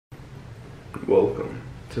Welcome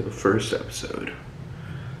to the first episode.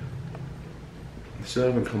 I still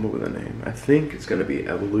haven't come up with a name. I think it's gonna be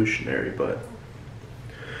Evolutionary, but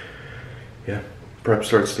yeah, prep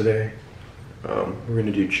starts today. We're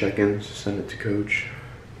gonna do check-ins, send it to coach,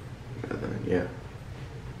 and then yeah,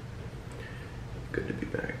 good to be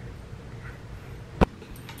back.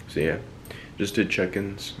 So yeah, just did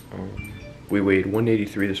check-ins. We weighed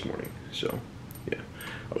 183 this morning, so yeah,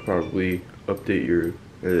 I'll probably update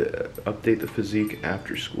the physique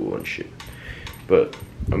after school and shit. But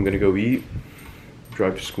I'm gonna go eat,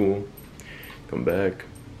 drive to school, come back.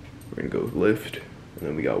 We're gonna go lift, and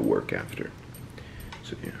then we got work after.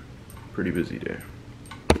 So yeah, pretty busy day.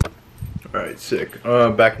 All right, sick.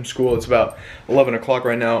 Back from school. It's about 11 o'clock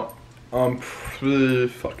right now.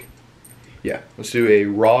 Fuck. Yeah, let's do a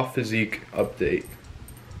raw physique update.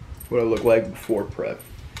 What I look like before prep.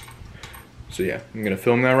 So yeah, I'm gonna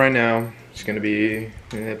film that right now. It's gonna be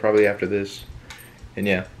probably after this. And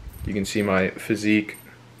yeah, you can see my physique.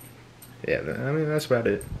 Yeah, I mean, that's about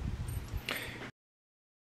it.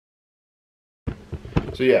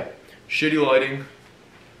 So yeah, shitty lighting.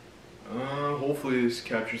 Hopefully this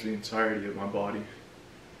captures the entirety of my body.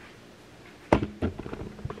 But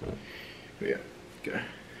yeah, okay.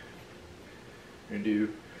 I'm gonna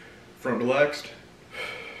do front relaxed.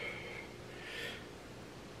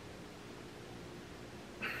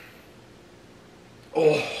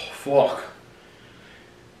 Oh, fuck.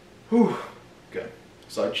 Whew. Okay.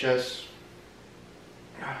 Side chest.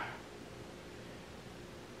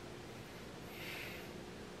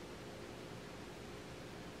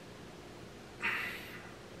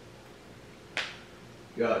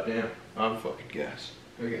 God damn, I'm fucking gassed.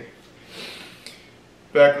 Okay.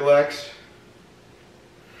 Back relaxed.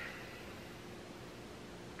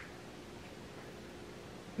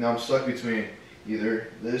 Now I'm stuck between either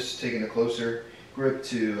this, taking a closer grip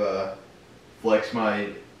to flex my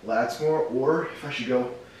lats more, or if I should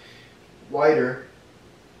go wider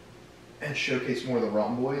and showcase more of the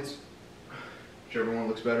rhomboids, whichever one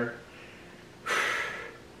looks better.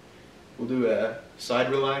 We'll do a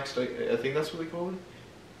side relaxed, I think that's what we call it.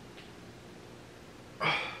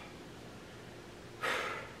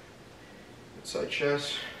 Side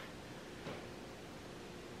chest.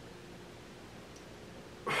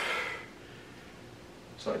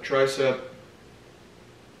 Side tricep.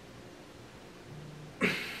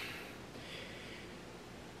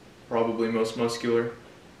 Probably most muscular.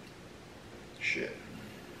 Shit.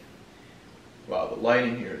 Wow, the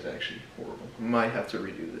lighting here is actually horrible. I might have to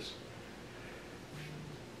redo this.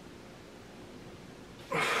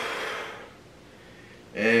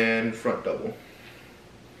 And front double.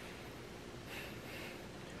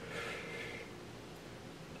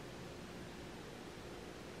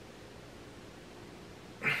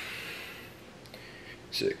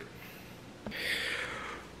 Sick.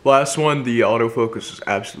 Last one, the autofocus is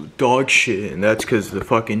absolute dog shit, and that's because the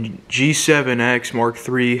fucking G7X Mark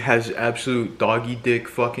III has absolute doggy dick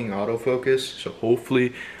fucking autofocus. So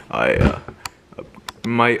hopefully I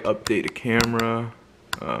might update a camera.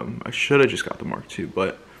 I should have just got the Mark II,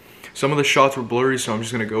 but some of the shots were blurry, so I'm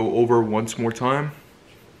just gonna go over once more time.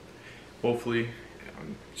 Hopefully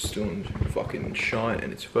I'm still in fucking shot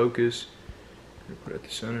and it's focused. I'm gonna put it at the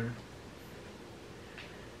center.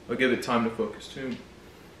 I'll give it time to focus too.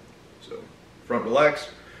 So, front relax.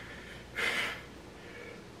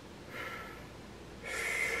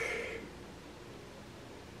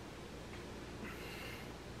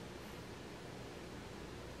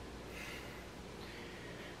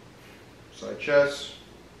 Side chest.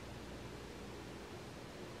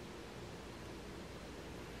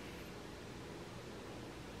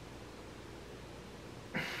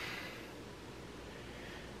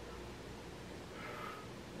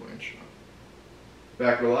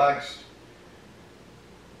 Back relaxed.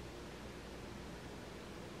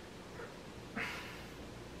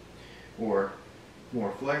 Or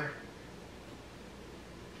more flare.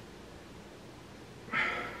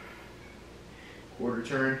 Quarter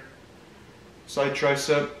turn. Side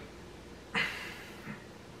tricep.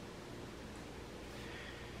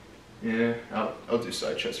 Yeah, I'll do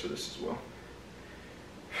side chest for this as well.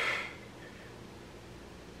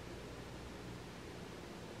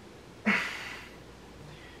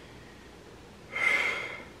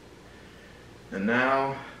 And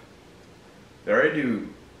now, did I already do,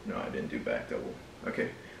 no, I didn't do back double. Okay,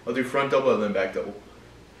 I'll do front double and then back double.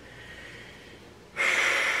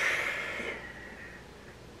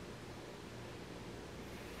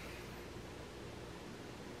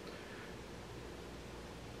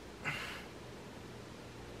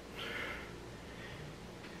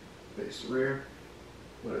 Face the rear,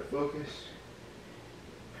 let it focus.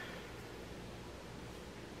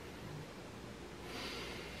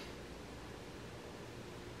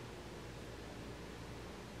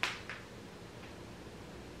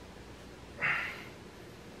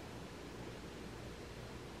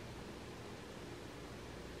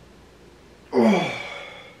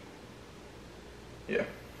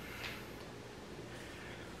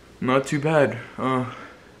 Not too bad.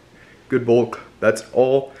 Good bulk. That's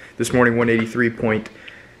all. This morning 183.4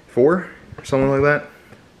 or something like that.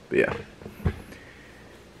 But yeah.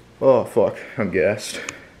 Oh fuck, I'm gassed.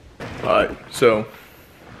 Alright, so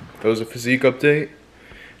that was a physique update.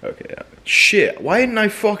 Okay, shit, why didn't I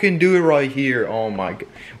fucking do it right here? Oh my god.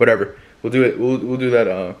 Whatever. We'll do it. We'll do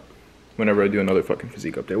that whenever I do another fucking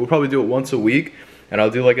physique update. We'll probably do it once a week, and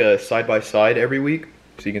I'll do like a side by side every week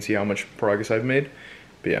so you can see how much progress I've made.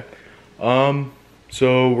 But yeah.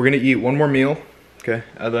 So we're gonna eat one more meal, okay?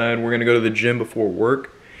 And then we're gonna go to the gym before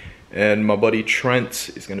work. And my buddy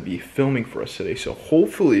Trent is gonna be filming for us today. So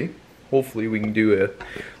hopefully we can do a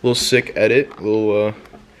little sick edit, a little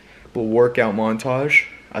workout montage.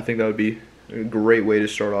 I think that would be a great way to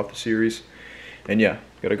start off the series. And yeah,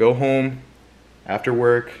 gotta go home after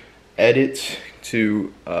work, edit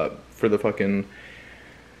to for the fucking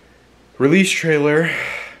release trailer.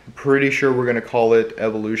 I'm pretty sure we're gonna call it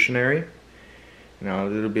Evolutionary. You know,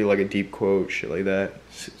 it'll be like a deep quote, shit like that.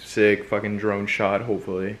 Sick fucking drone shot,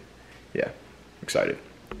 hopefully. Yeah, excited.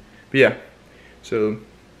 But yeah, so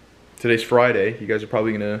today's Friday. You guys are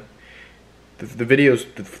probably gonna the videos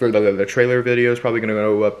for the trailer video is probably gonna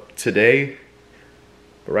go up today.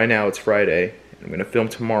 But right now it's Friday. And I'm gonna film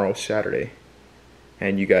tomorrow, Saturday.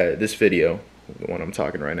 And you guys, this video, the one I'm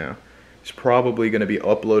talking right now, is probably gonna be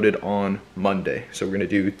uploaded on Monday. So we're gonna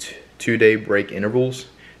do 2-day break intervals,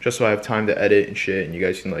 just so I have time to edit and shit, and you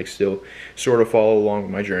guys can like still sort of follow along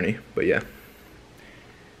with my journey. But yeah.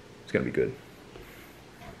 It's gonna be good.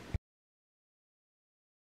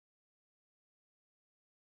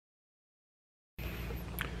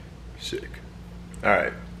 Sick.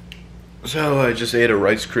 Alright. So I just ate a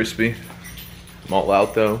Rice Krispie. I'm all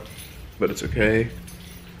out though, but it's okay,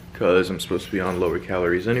 because I'm supposed to be on lower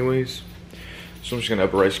calories anyways. So I'm just gonna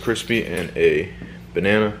have a Rice Krispie and a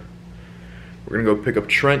banana. We're gonna go pick up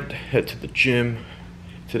Trent, head to the gym.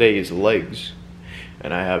 Today is legs,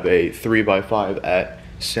 and I have a 3x5 at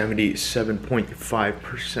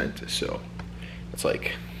 77.5%, so it's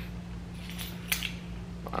like,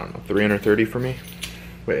 I don't know, 330 for me.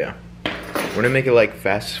 But yeah, we're gonna make it like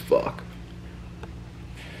fast as fuck.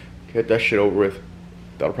 Get that shit over with.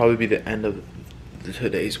 That'll probably be the end of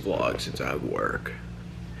today's vlog since I have work.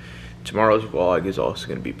 Tomorrow's vlog is also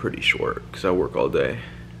gonna be pretty short because I work all day.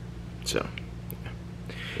 So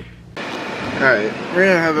yeah. Alright, we're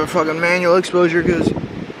gonna have a fucking manual exposure because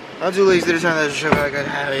I'm too lazy to turn that shit back.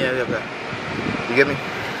 You get me?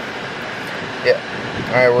 Yeah.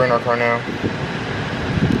 Alright, we're in our car now.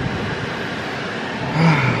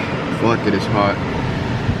 Fuck, it is hot.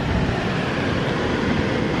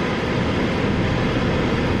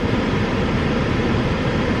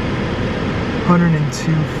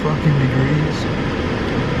 (102 fucking degrees).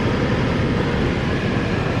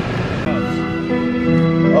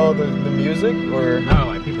 Oh, the music? Or? No,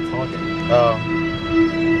 like people talking. Oh.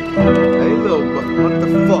 Hey, little, what the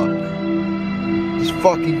fuck? This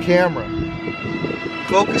fucking camera.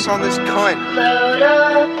 Focus on this cunt.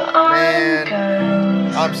 Man,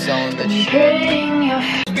 I'm selling this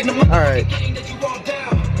shit. Alright.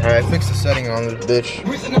 Alright, fix the setting on this bitch.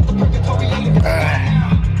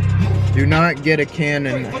 Do not get a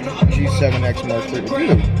Canon G7X Mark III.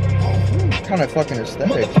 Dude, kind of fucking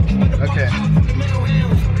aesthetic. Okay.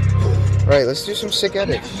 Alright, let's do some sick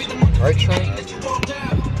edits. Alright, Trent?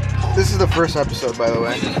 This is the first episode, by the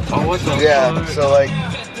way. Oh, what the fuck? So like,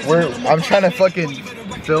 I'm trying to fucking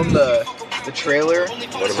film the trailer.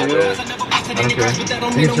 What am I doing? Okay.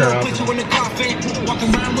 You can turn it off.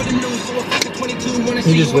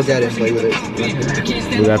 You just look at it and play with it.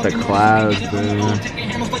 We got the clouds, man.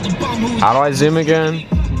 How do I zoom again?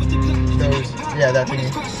 Yeah, that thing.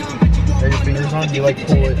 Are your fingers on? You like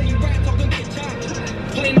pull it.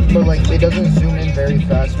 But like, it doesn't zoom in very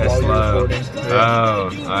fast while you're recording. Yeah. Oh,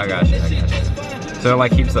 I got you. So it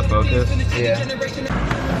like keeps the focus? Yeah.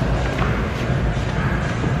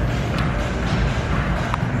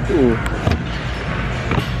 Ooh.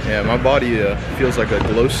 Yeah, my body feels like a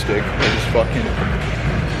glow stick. I just fucking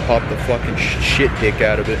pop the fucking shit dick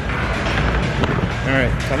out of it.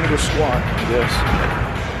 Alright, time to go squat, I guess.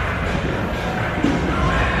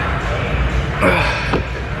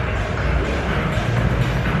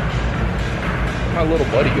 My little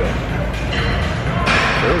buddy go?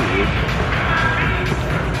 Very weird.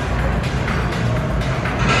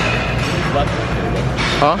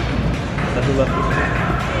 Huh? That's the left.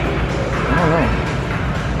 I don't know.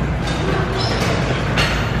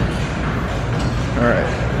 Alright.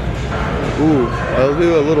 Ooh, I'll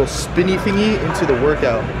do a little spinny thingy into the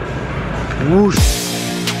workout. Whoosh.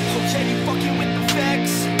 So Jenny fucking with the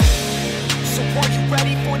facts. So are you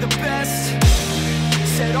ready for the best?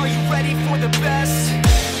 Said are you best.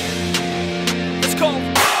 Let's go.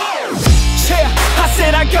 Yeah, I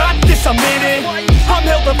said I got this, I'm in it. I'm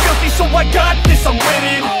hella filthy, so I got this, I'm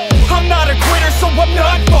winning. I'm not a quitter, so I'm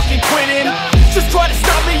not fucking quitting. Just try to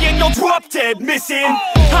stop me and you'll drop dead missing.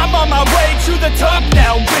 I'm on my way to the top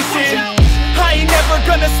now, listen. I ain't never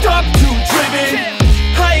gonna stop, too driven.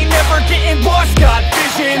 I ain't never getting lost, got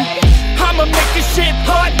vision. I'ma make this shit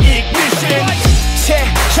hot, ignition. Yeah,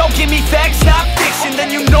 y'all give me facts, not fiction.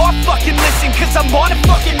 Then you know I fucking listen, cause I'm on a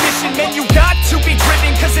fucking mission. Man, you got to be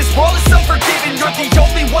driven, cause this world is unforgiving. You're the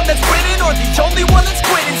only one that's winning, or the only one that's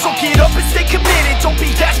quitting. So get up and stay committed, don't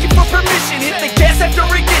be asking for permission. Hit the gas after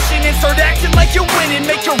ignition and start acting like you're winning.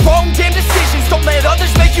 Make your own damn decisions, don't let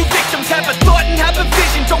others make you victims. Have a thought and have a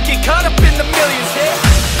vision, don't get caught up in the millions.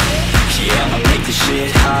 Yeah, I'ma make this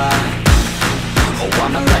shit hot. Oh,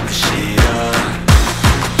 I'ma light this shit up.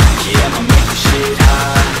 Yeah, I'ma make this shit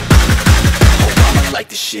hot. Oh, I'ma light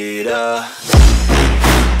this shit up.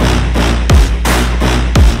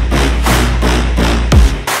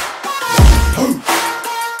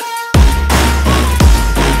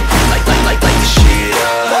 Light this shit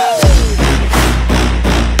up.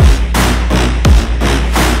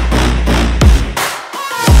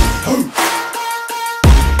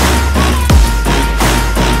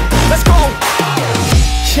 Let's go.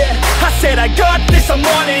 Yeah, I said I got this, I'm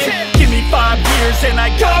on it. Give me 5 years and I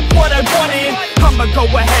got what I wanted. I'ma go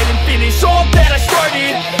ahead and finish all that I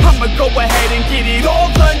started. I'ma go ahead and get it all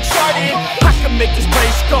uncharted. I can make this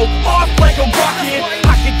place go off like a rocket.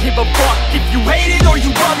 I can give a fuck if you hate it or you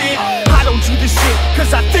love it. I don't do this shit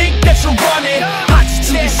cause I think that you're on it. I just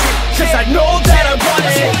do this shit cause I know that I want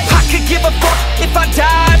it. I could give a fuck if I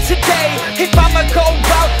die today. If I'ma go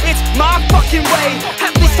out, it's my fucking way.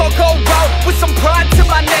 At least I'll go out with some pride to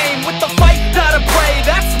my name. With the fight, not a play,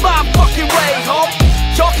 that's my fucking way, ho.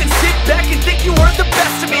 Y'all can sit back and think you are the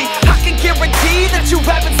best of me. I can guarantee that you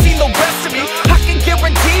haven't seen the rest of me. I can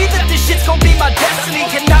guarantee that this shit's gonna be my destiny.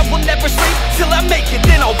 And I will never sleep till I make it,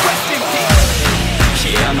 then I'll rest in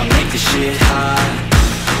peace. Yeah, I'ma make this shit hot.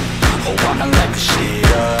 Oh, I'ma light this shit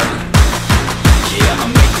up. Yeah,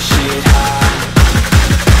 I'ma make this shit hot.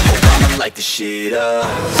 Oh, I'ma light this shit up.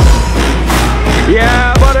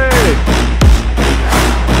 Yeah, buddy.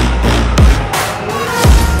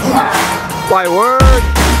 My word.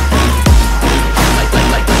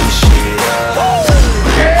 Light this shit up.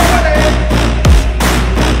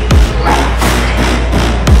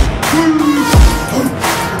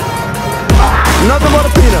 Nothing but a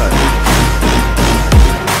peanut.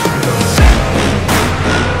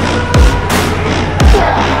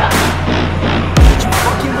 You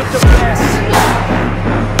fucking with the best.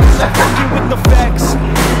 I'm fucking with the facts.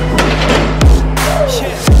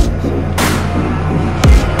 Yeah.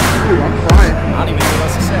 I'm fine. I don't even know what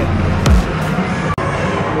else to say.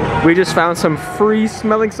 We just found some free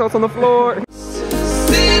smelling salts on the floor.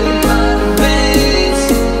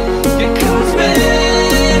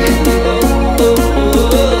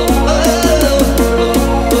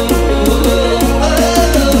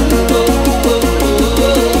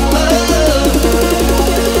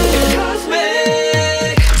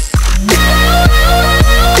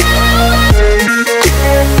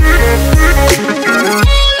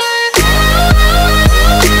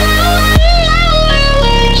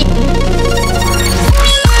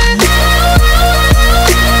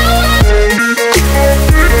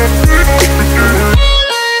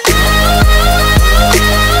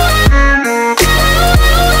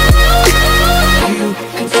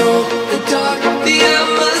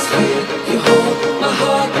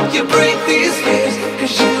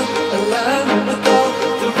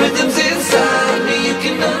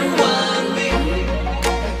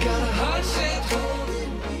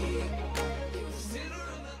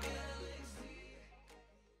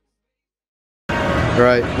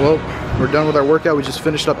 Alright, well, we're done with our workout. We just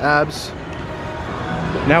finished up abs.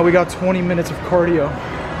 Now we got 20 minutes of cardio.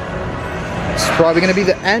 It's probably gonna be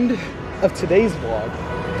the end of today's vlog.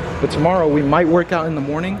 But tomorrow we might work out in the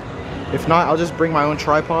morning. If not, I'll just bring my own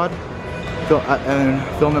tripod and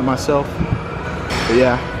film it myself. But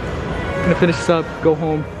yeah, I'm gonna finish this up, go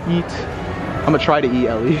home, eat. I'm gonna try to eat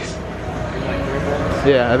at least.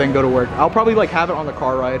 Yeah, and then go to work. I'll probably like have it on the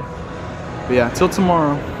car ride. But yeah, till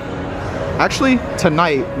tomorrow. Actually,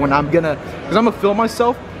 tonight when I'm gonna film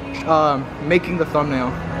myself making the thumbnail.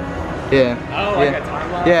 Yeah. Oh, like a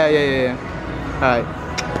timeline? Yeah. All right.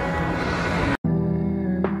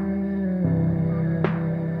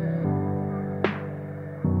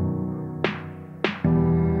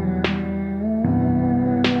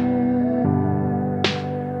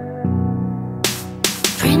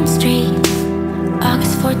 Prince Street,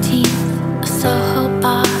 August 14th, a Soho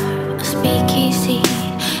bar, a speaking.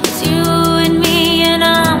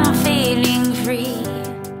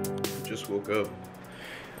 woke up.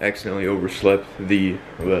 Accidentally overslept.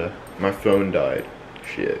 My phone died.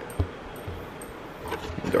 Shit.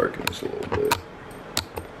 Darken this a little bit.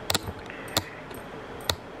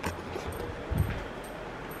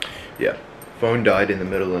 Yeah, phone died in the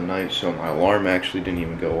middle of the night, so my alarm actually didn't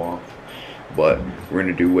even go off. But we're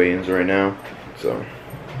gonna do weigh-ins right now, so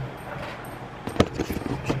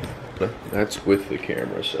that's with the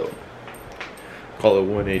camera, so call it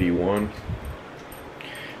 181.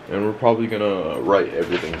 And we're probably gonna write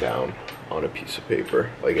everything down on a piece of paper,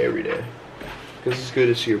 like every day, because it's good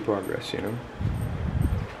to see your progress, you know?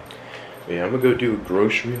 But yeah, I'm gonna go do a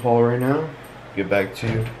grocery haul right now, get back to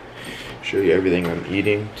you, show you everything I'm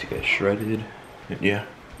eating to get shredded, and yeah.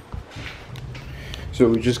 So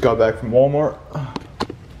we just got back from Walmart.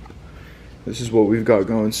 This is what we've got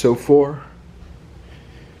going so far.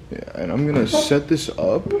 Yeah, and I'm gonna set this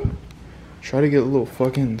up. Try to get a little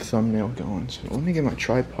fucking thumbnail going. So let me get my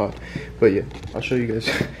tripod. But yeah, I'll show you guys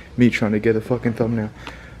me trying to get a fucking thumbnail.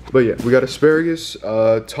 But yeah, we got asparagus,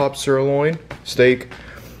 top sirloin, steak,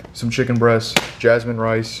 some chicken breasts, jasmine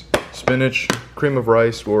rice, spinach, cream of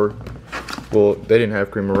rice, or, well, they didn't have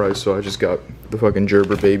cream of rice, so I just got the fucking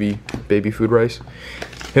Gerber baby food rice.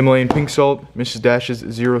 Himalayan pink salt, Mrs. Dash's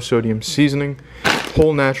 0 sodium seasoning,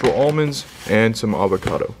 whole natural almonds, and some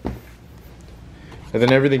avocado. And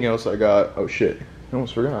then everything else I got, oh shit, I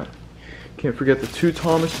almost forgot. Can't forget the 2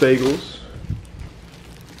 Thomas bagels.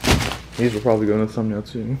 These will probably go in the thumbnail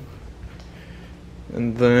too.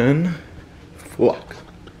 And then, fuck.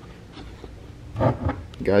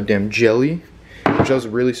 Goddamn jelly, which I was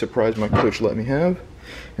really surprised my coach let me have.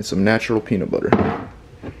 And some natural peanut butter.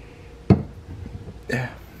 Yeah.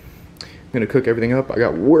 I'm gonna cook everything up. I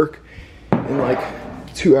got work in like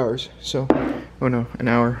 2 hours, so, oh no, an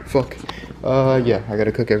hour, fuck. Yeah, I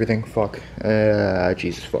gotta cook everything, fuck.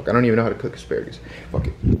 Jesus, fuck. I don't even know how to cook asparagus. Fuck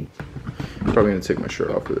it. I'm probably gonna take my shirt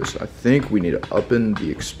off for this. I think we need to up in the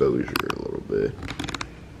exposure a little bit.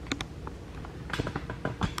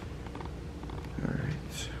 Alright.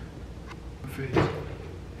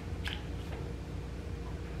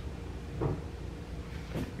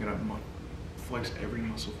 Gotta flex every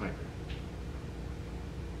muscle fiber.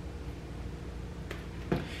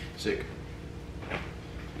 Sick.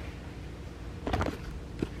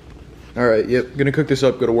 Alright, yep, gonna cook this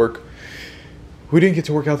up, go to work. We didn't get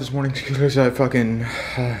to work out this morning because I fucking,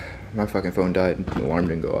 my fucking phone died and the alarm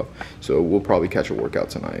didn't go off. So we'll probably catch a workout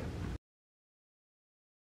tonight.